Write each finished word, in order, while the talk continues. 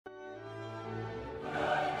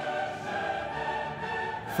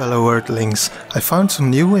Fellow Earthlings, I found some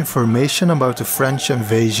new information about the French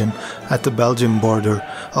invasion at the Belgian border.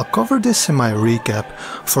 I'll cover this in my recap.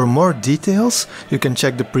 For more details, you can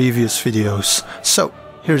check the previous videos. So,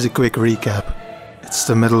 here's a quick recap. It's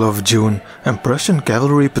the middle of June and Prussian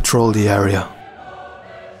cavalry patrol the area.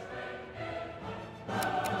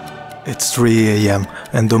 It's 3 AM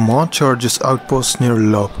and De Mont charges outposts near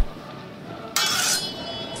Loop.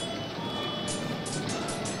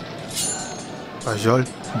 Pajol,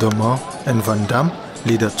 De Mont and Van Damme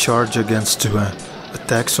lead a charge against Thuin.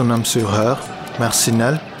 Attacks on Am-sur-Eure,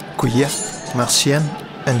 Mercinel, Couillet, Marchienne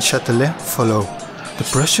and Châtelet follow. The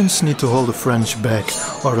Prussians need to hold the French back,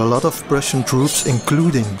 or a lot of Prussian troops,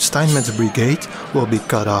 including Steinmetz brigade, will be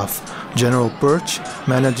cut off. General Perch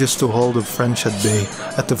manages to hold the French at bay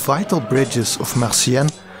at the vital bridges of Marchienne,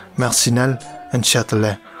 Mercinel and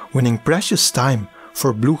Châtelet, winning precious time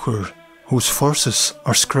for Blücher, whose forces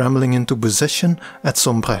are scrambling into position at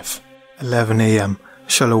Sombref. 11 AM,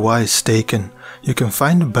 Charleroi is taken. You can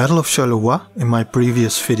find the Battle of Charleroi in my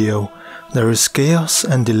previous video. There is chaos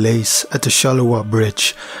and delays at the Charleroi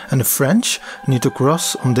bridge, and the French need to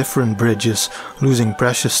cross on different bridges, losing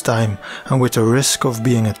precious time and with the risk of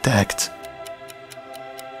being attacked.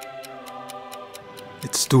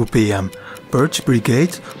 It's 2 PM. Perch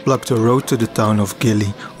brigade blocked the road to the town of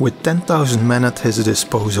Gilly with 10,000 men at his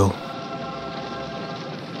disposal.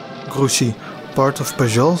 Grouchy, part of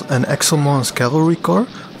Pajol and Exelmont's cavalry corps,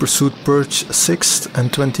 pursued Perch 6th and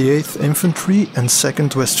 28th Infantry and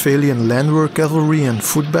 2nd Westphalian Landwehr Cavalry and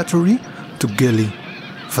Foot Battery to Gilly.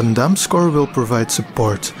 Van Damme's corps will provide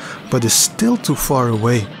support, but is still too far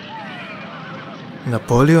away.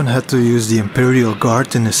 Napoleon had to use the Imperial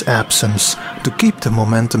Guard in his absence to keep the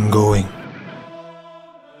momentum going.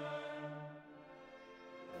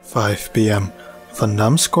 5 PM. Van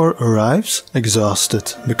Damme's corps arrives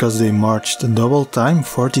exhausted because they marched double time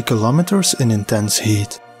 40 kilometers in intense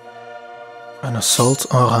heat. An assault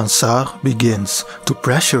on Ronsard begins to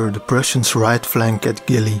pressure the Prussians' right flank at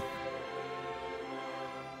Gilly.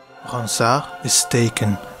 Ronsard is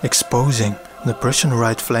taken, exposing the Prussian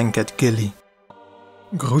right flank at Gilly.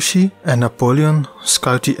 Grouchy and Napoleon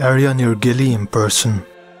scout the area near Gilly in person.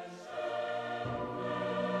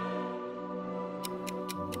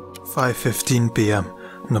 5:15 PM.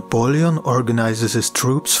 Napoleon organizes his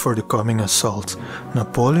troops for the coming assault.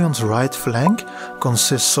 Napoleon's right flank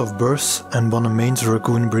consists of Burst and Bonnemein's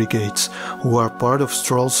Dragoon brigades, who are part of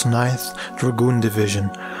Stroll's 9th Dragoon Division.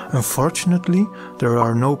 Unfortunately, there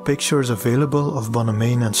are no pictures available of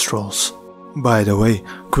Bonnemein and Stroll's. By the way,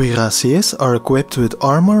 cuirassiers are equipped with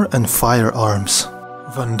armor and firearms.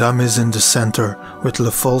 Van Damme is in the center, with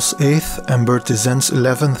Le Fol's 8th and Berthizen's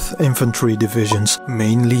 11th Infantry Divisions,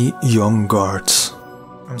 mainly young guards.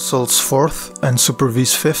 Ansalt's 4th and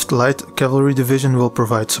Supervi's 5th Light Cavalry Division will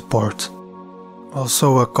provide support.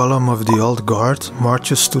 Also a column of the Old Guard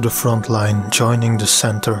marches to the front line, joining the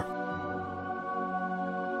center.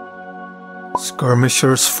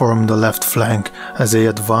 Skirmishers form the left flank as they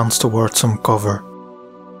advance towards some cover.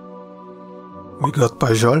 We got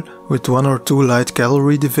Pajol with 1 or 2 light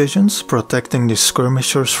cavalry divisions protecting the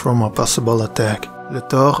skirmishers from a possible attack.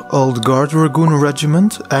 Letor Old Guard Dragoon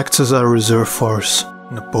Regiment acts as a reserve force,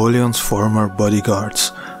 Napoleon's former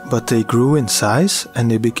bodyguards, but they grew in size and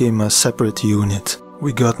they became a separate unit.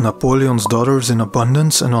 We got Napoleon's daughters in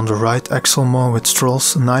abundance, and on the right Exelmont with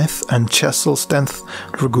Stroll's 9th and Chastel's 10th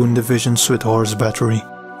Dragoon Divisions with horse battery.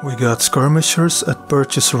 We got skirmishers at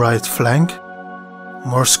Perch's right flank,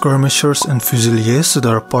 more skirmishers and fusiliers that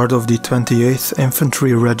are part of the 28th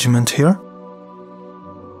Infantry Regiment here.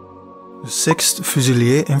 The 6th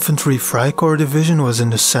Fusilier Infantry Freikorps Division was in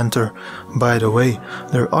the center. By the way,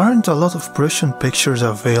 there aren't a lot of Prussian pictures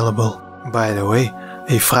available. By the way,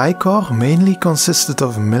 a Freikorps mainly consisted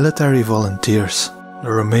of military volunteers.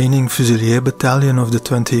 The remaining Fusilier Battalion of the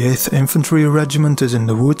 28th Infantry Regiment is in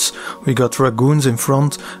the woods. We got Dragoons in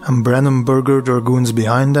front and Brandenburger Dragoons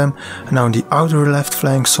behind them, and on the outer left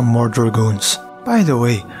flank some more Dragoons. By the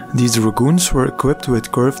way, these Dragoons were equipped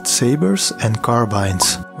with curved sabers and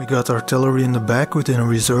carbines. We got artillery in the back within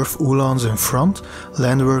reserve Uhlans in front,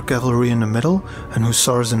 Landwehr cavalry in the middle and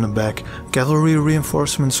hussars in the back. Cavalry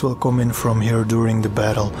reinforcements will come in from here during the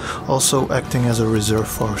battle, also acting as a reserve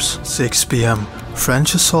force. 6 PM.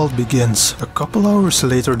 French assault begins, a couple hours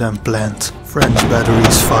later than planned. French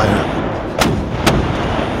batteries fire.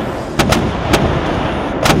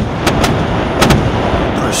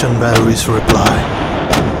 Prussian batteries reply.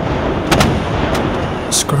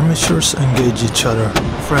 Skirmishers engage each other.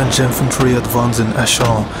 French infantry advance in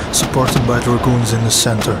echelon, supported by dragoons in the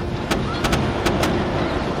center.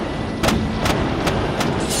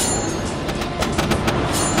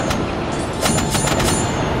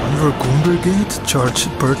 Dragoon Brigade charged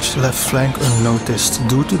Perch's left flank unnoticed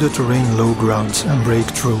due to the terrain low ground and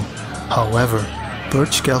breakthrough. However,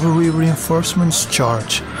 Perch cavalry reinforcements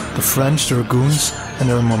charge the French dragoons and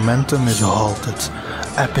their momentum is halted.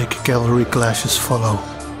 Epic cavalry clashes follow.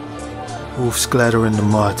 Hoofs clatter in the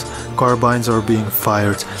mud, carbines are being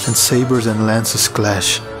fired and sabers and lances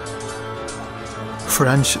clash.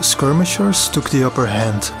 French skirmishers took the upper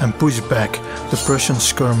hand and pushed back the Prussian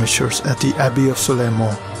skirmishers at the Abbey of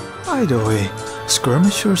Soleilmont. By the way,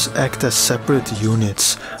 skirmishers act as separate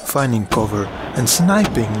units, finding cover and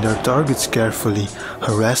sniping their targets carefully,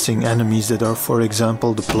 harassing enemies that are, for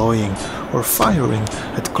example, deploying, or firing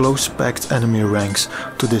at close-packed enemy ranks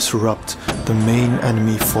to disrupt the main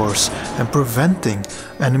enemy force and preventing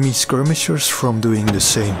enemy skirmishers from doing the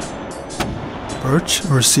same. Perch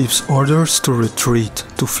receives orders to retreat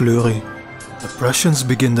to Fleury. The Prussians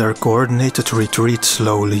begin their coordinated retreat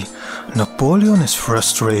slowly. Napoleon is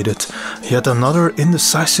frustrated. Yet another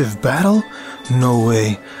indecisive battle? No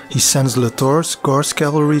way. He sends Latour's Guards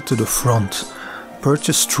cavalry to the front.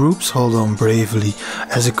 Perch's troops hold on bravely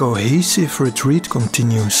as a cohesive retreat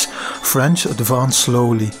continues. French advance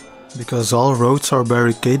slowly, because all roads are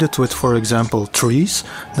barricaded with, for example, trees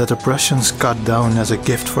that the Prussians cut down as a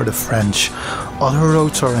gift for the French. Other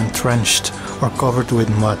roads are entrenched or covered with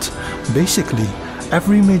mud. Basically,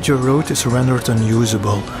 every major road is rendered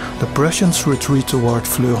unusable. The Prussians retreat toward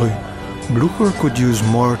Fleury. Blücher could use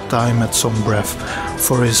more time at Sombref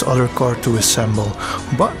for his other corps to assemble,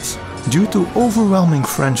 but due to overwhelming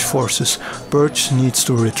French forces, Perch needs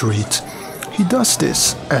to retreat. He does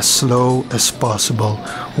this as slow as possible,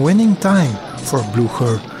 winning time for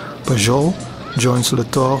Blücher. Pajol joins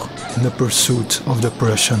Latour in the pursuit of the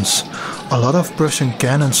Prussians. A lot of Prussian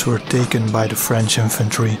cannons were taken by the French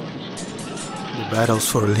infantry. The battles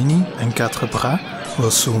for Ligny and Quatre Bras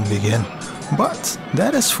will soon begin, but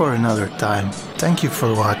that is for another time. Thank you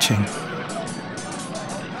for watching.